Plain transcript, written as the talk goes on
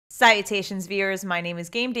Salutations, viewers. My name is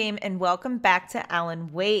Game Dame, and welcome back to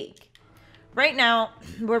Alan Wake. Right now,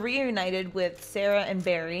 we're reunited with Sarah and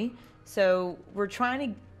Barry, so we're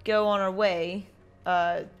trying to go on our way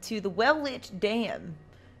to the well-lit dam.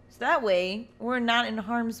 So that way, we're not in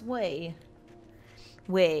harm's way.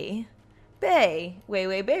 Way. Bay. Way,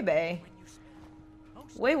 way, bay, bay.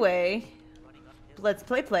 Way, way. Let's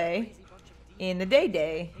play. In the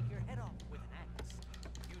day.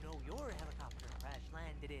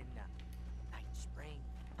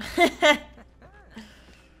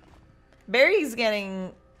 Barry's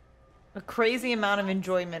getting a crazy amount of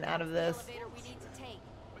enjoyment out of this.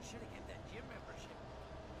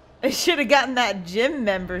 I should have gotten that gym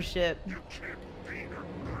membership.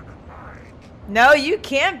 No, you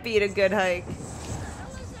can't beat a good hike.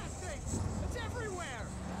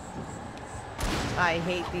 I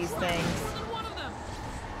hate these things.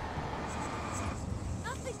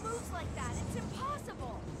 Nothing moves like that. It's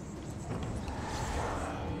impossible.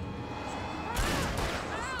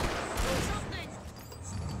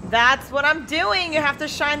 That's what I'm doing. You have to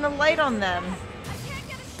shine the light on them. I can't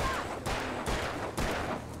get a shot.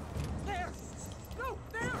 There. No,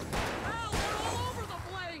 there. Ow, they're all over the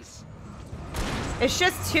place. It's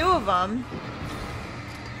just two of them. How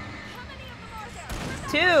many of them are there?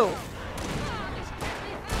 Two. Ah, this can't be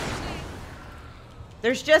happening.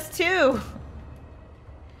 There's just two.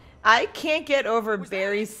 I can't get over Was that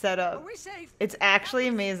Barry's it? setup. Are we safe? It's actually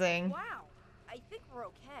amazing. Wow. I think we're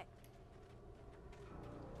okay.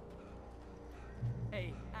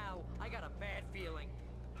 Hey, ow, I got a bad feeling.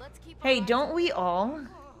 Let's keep our Hey, eyes don't open. we all?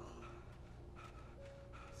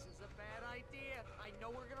 This is a bad idea. I know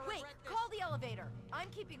we're gonna Wait, regret this. call the elevator. I'm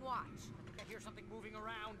keeping watch. I think I hear something moving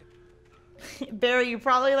around. Barry, you're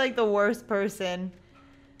probably like the worst person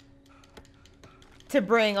to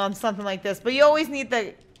bring on something like this, but you always need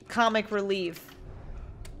the comic relief.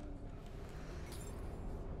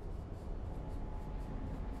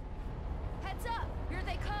 Heads up. Here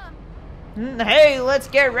they come. Hey, let's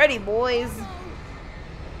get ready, boys.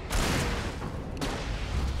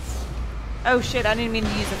 Oh shit, I didn't mean to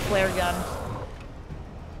use a flare gun.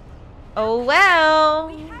 Oh well.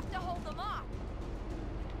 We have to hold them off.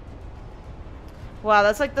 Wow,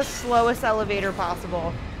 that's like the slowest elevator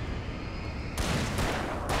possible.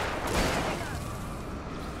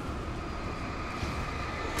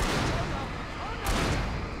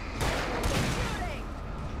 Shooting.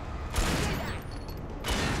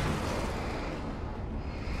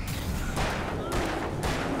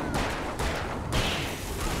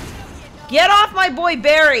 Get off my boy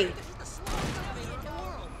Barry! This is the slowest elevator in the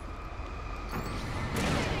world.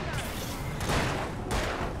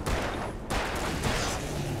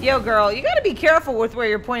 Yo, girl, you gotta be careful with where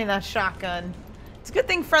you're pointing that shotgun. It's a good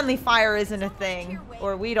thing friendly fire isn't a thing,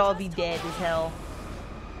 or we'd all be dead as hell.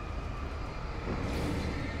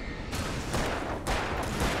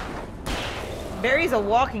 Barry's a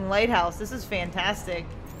walking lighthouse. This is fantastic.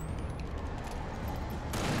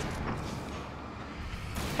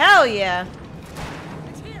 Hell yeah.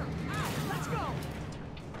 It's here. Ow, let's go.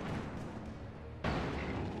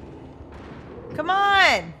 Come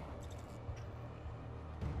on.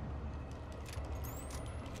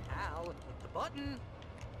 Ow, hit the button.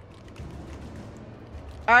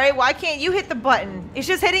 Alright, why can't you hit the button? It's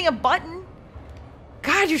just hitting a button.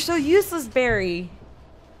 God, you're so useless, Barry.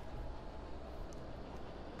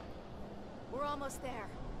 We're almost there.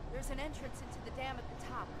 There's an entrance into the dam at the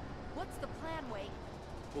top. What's the plan, Wake?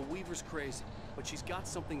 Well, Weaver's crazy, but she's got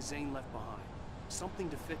something Zane left behind. Something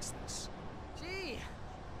to fix this. Gee,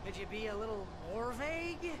 could you be a little more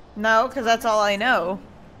vague? No, because that's all I know.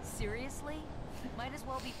 Seriously? Might as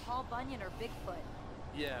well be Paul Bunyan or Bigfoot.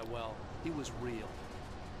 Yeah, well, he was real.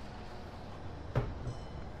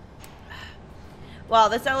 Wow,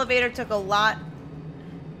 this elevator took a lot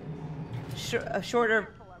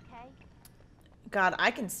shorter. Okay? God, I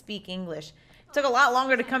can speak English. It took a lot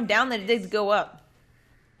longer to come down than it did to go up.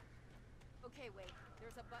 Okay, wait.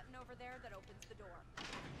 There's a button over there that opens the door.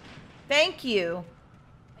 Thank you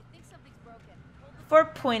I think something's broken. Hold the for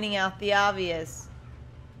pointing out the obvious.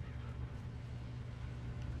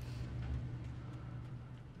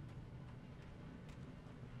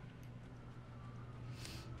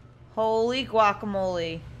 Holy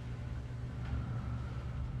guacamole.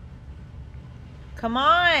 Come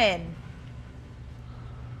on.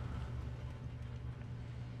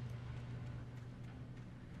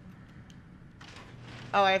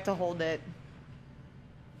 Oh, I have to hold it.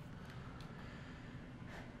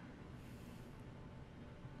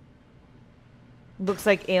 Looks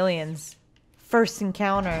like aliens. First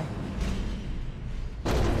encounter.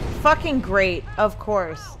 Fucking great, of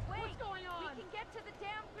course. Wait, we can get to the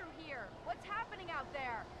dam through out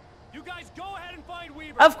there. You guys go ahead and find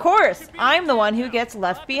Weaver. Of course, You should be I'm the one who now. gets I'll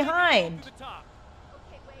left have to take you behind. up to the top.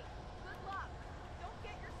 Okay, wait. Good luck. Don't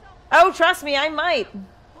get yourself. Oh, trust me, I might.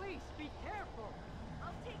 Please be careful.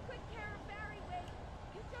 I'll take good care of Barry, Wade.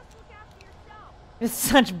 You just look after yourself. It's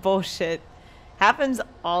such bullshit. Happens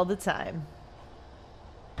all the time.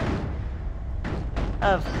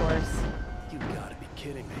 Of course. You gotta be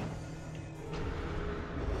kidding me.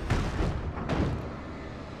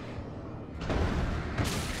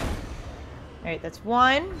 Alright, that's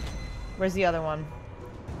one. Where's the other one?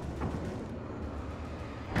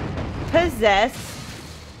 Possess.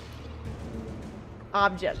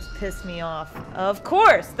 Objects piss me off. Of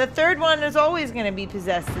course! The third one is always going to be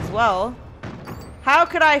possessed as well. How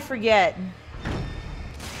could I forget?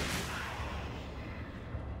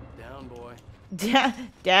 Down, boy.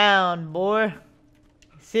 Down, boy.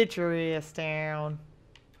 Sit your ass down.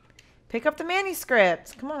 Pick up the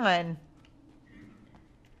manuscript. Come on.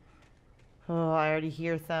 Oh, I already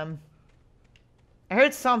hear them. I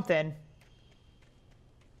heard something.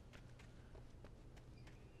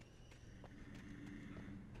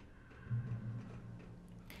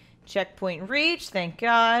 Checkpoint reached, thank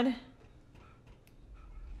God.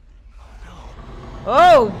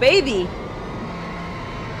 Oh, baby.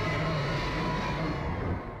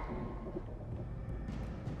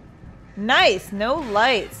 Nice, no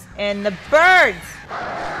lights. And the birds.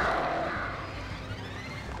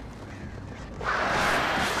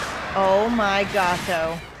 Oh my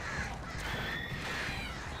gotto.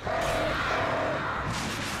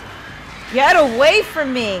 Get away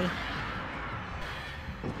from me.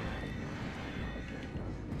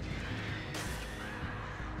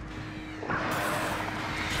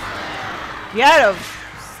 Get a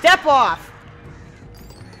step off.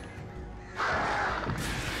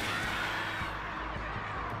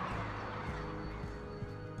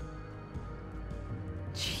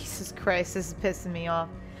 Jesus Christ, this is pissing me off.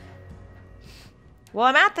 Well,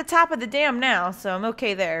 I'm at the top of the dam now, so I'm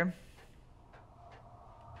okay there.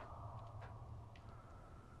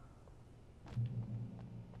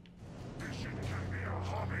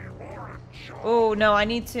 Oh no, I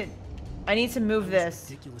need to move this.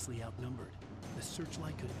 Ridiculously outnumbered. The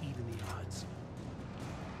searchlight could even the odds.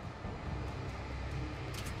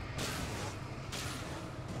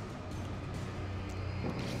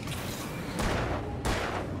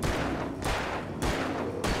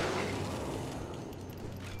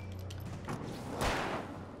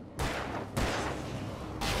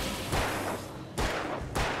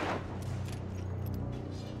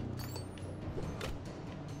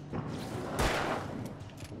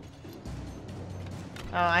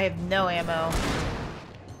 Oh, I have no ammo.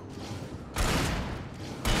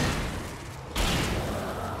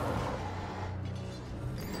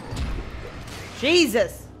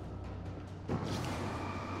 Jesus!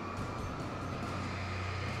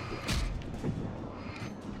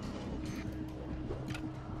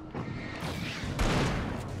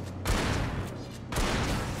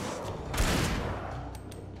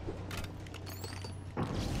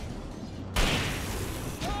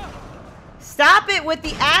 Stop it with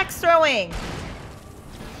the axe throwing!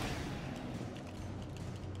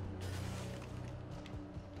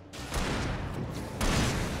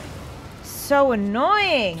 So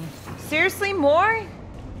annoying! Seriously, more?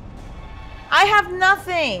 I have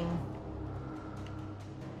nothing!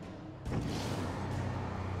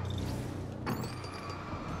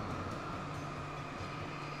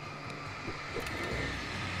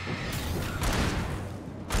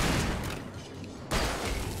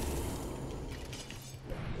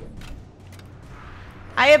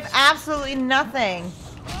 I have absolutely nothing.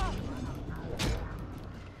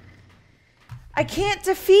 I can't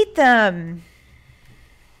defeat them.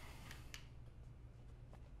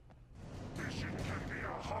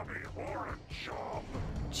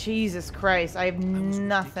 Jesus Christ, I have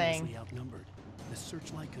nothing. Ridiculously outnumbered. The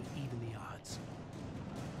searchlight could even the odds.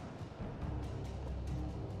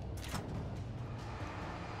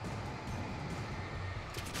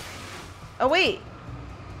 Oh, wait.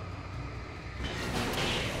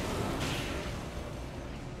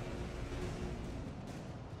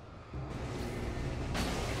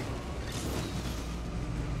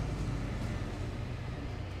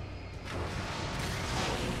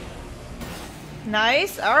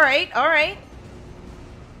 Nice. All right. All right.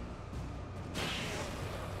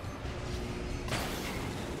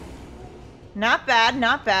 Not bad.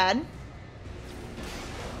 Not bad.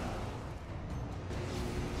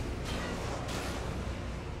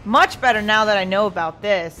 Much better now that I know about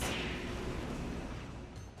this.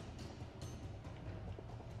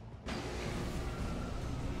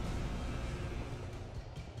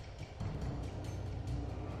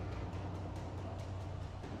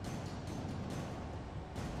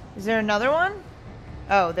 Is there another one?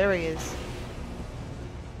 Oh, there he is.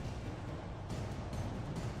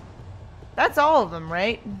 That's all of them,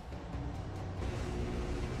 right?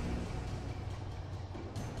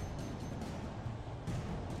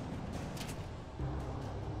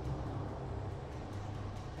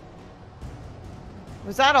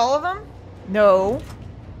 Was that all of them? No.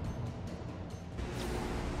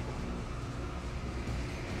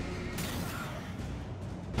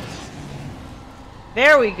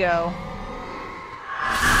 There we go.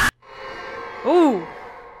 Ooh.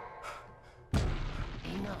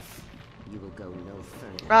 Enough. You will go no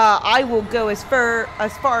further. I will go as far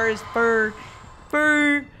as fur.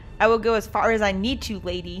 I will go as far as I need to,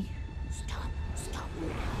 lady. Stop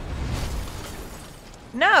now.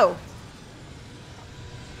 No.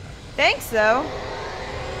 Thanks, though.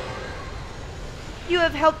 You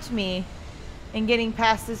have helped me in getting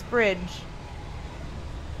past this bridge.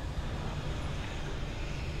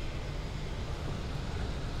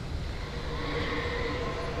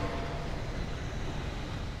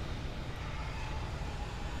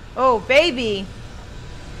 Oh, baby.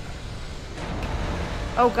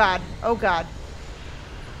 Oh, God. Oh, God.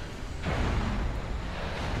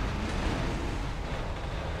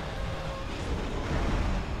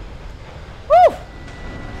 Woo!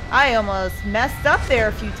 I almost messed up there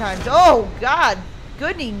a few times. Oh, God.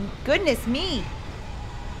 Goodness me.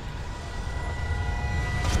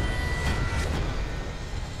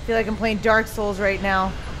 I feel like I'm playing Dark Souls right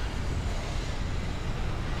now.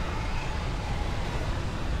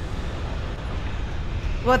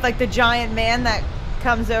 What, like the giant man that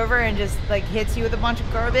comes over and just like hits you with a bunch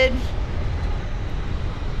of garbage?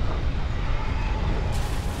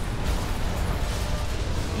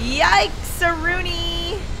 Yikes,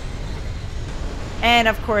 Rooney! And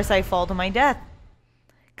of course I fall to my death.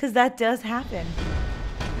 Because that does happen.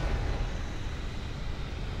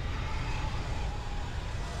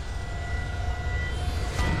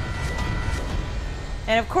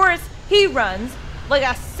 And of course, he runs like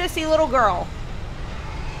a sissy little girl.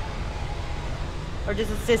 Or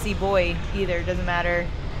just a sissy boy, either, doesn't matter.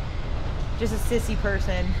 Just a sissy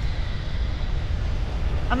person.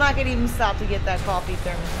 I'm not gonna even stop to get that coffee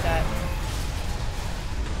thermostat.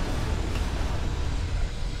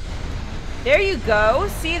 There you go.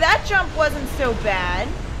 See, that jump wasn't so bad.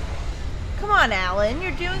 Come on, Alan,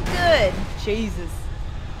 you're doing good. Jesus.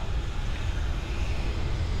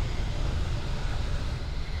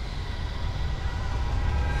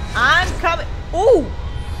 I'm coming. Ooh!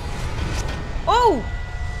 Oh!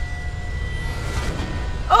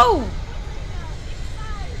 Oh!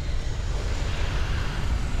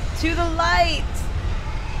 To the light!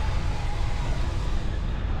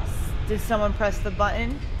 Did someone press the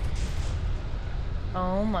button?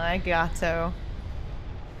 Oh my gato.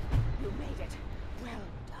 You made it. Well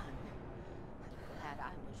done. I'm glad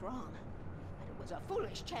I was wrong. But it was a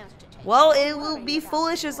foolish chance to take. Well, it will be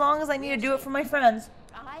foolish as long as I need to do it for my friends.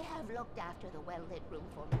 I have looked after the well-lit room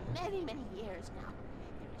for many, many years now.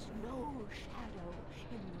 There is no shadow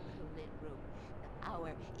in the well-lit room. The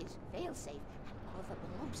power is fail-safe, and all the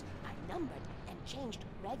bulbs are numbered and changed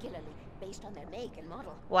regularly based on their make and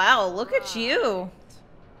model. Wow, look at you.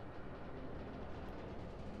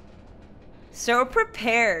 So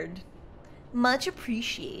prepared. Much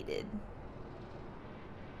appreciated.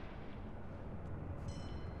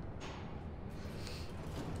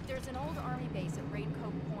 There's an old army base at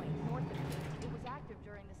Raincoat Point, north of here. It was active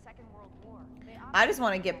during the Second World War. I just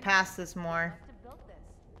want to get past this more. Built this.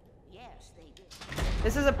 Yes, they did.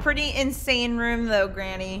 This is a pretty insane room though,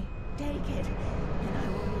 Granny. Take it, and I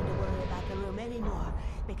won't need to worry about the room anymore,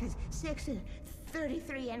 because 6 and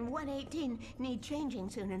 33 and 118 need changing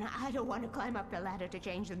soon, and I don't want to climb up the ladder to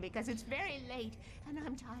change them because it's very late, and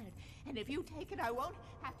I'm tired. And if you take it, I won't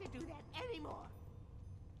have to do that anymore.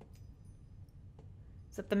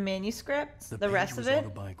 Is that the manuscript? The page rest of was it?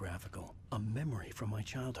 autobiographical, a memory from my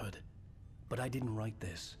childhood. But I didn't write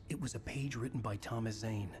this. It was a page written by Thomas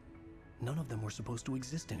Zane. None of them were supposed to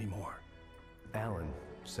exist anymore. Alan,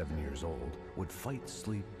 7 years old, would fight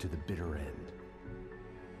sleep to the bitter end.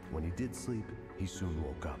 When he did sleep, he soon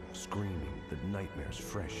woke up, screaming, the nightmares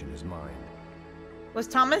fresh in his mind. Was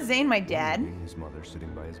Thomas Zane my dad? One evening, his mother,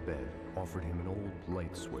 sitting by his bed, offered him an old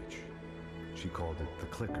light switch. She called it the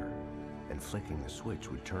clicker, and flicking the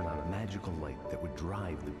switch would turn on a magical light that would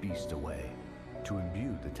drive the beast away. To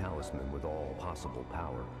imbue the talisman with all possible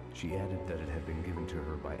power, she added that it had been given to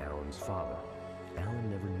her by Alan's father. Alan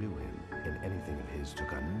never knew him, and anything of his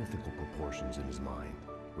took on mythical proportions in his mind.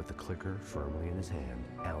 With the clicker firmly in his hand,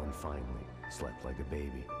 Alan finally slept like a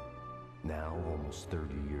baby. Now, almost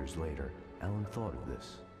 30 years later, Alan thought of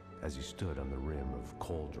this, as he stood on the rim of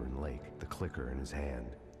Cauldron Lake, the clicker in his hand.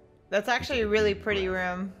 That's actually a really pretty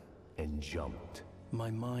room. And jumped. My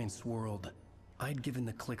mind swirled. I'd given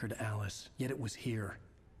the clicker to Alice, yet it was here.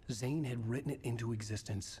 Zane had written it into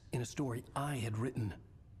existence in a story I had written.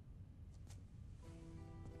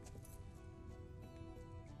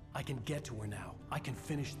 I can get to her now. I can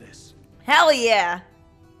finish this. Hell yeah!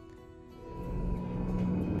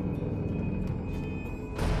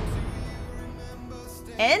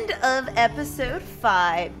 End of episode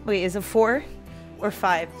 5. Wait, is it 4 or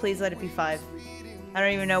 5? Please let it be 5. I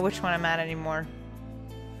don't even know which one I'm at anymore.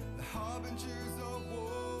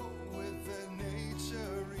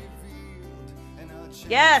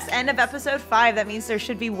 Yes, end of episode 5. That means there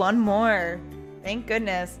should be one more. Thank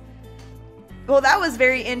goodness. Well, that was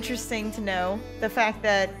very interesting to know. The fact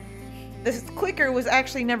that this clicker was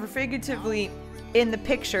actually never figuratively in the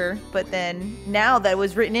picture, but then now that it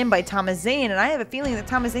was written in by Thomas Zane, and I have a feeling that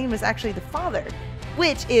Thomas Zane was actually the father,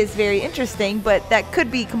 which is very interesting, but that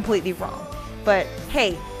could be completely wrong. But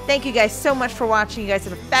hey, thank you guys so much for watching. You guys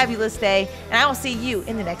have a fabulous day, and I will see you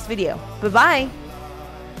in the next video. Bye-bye.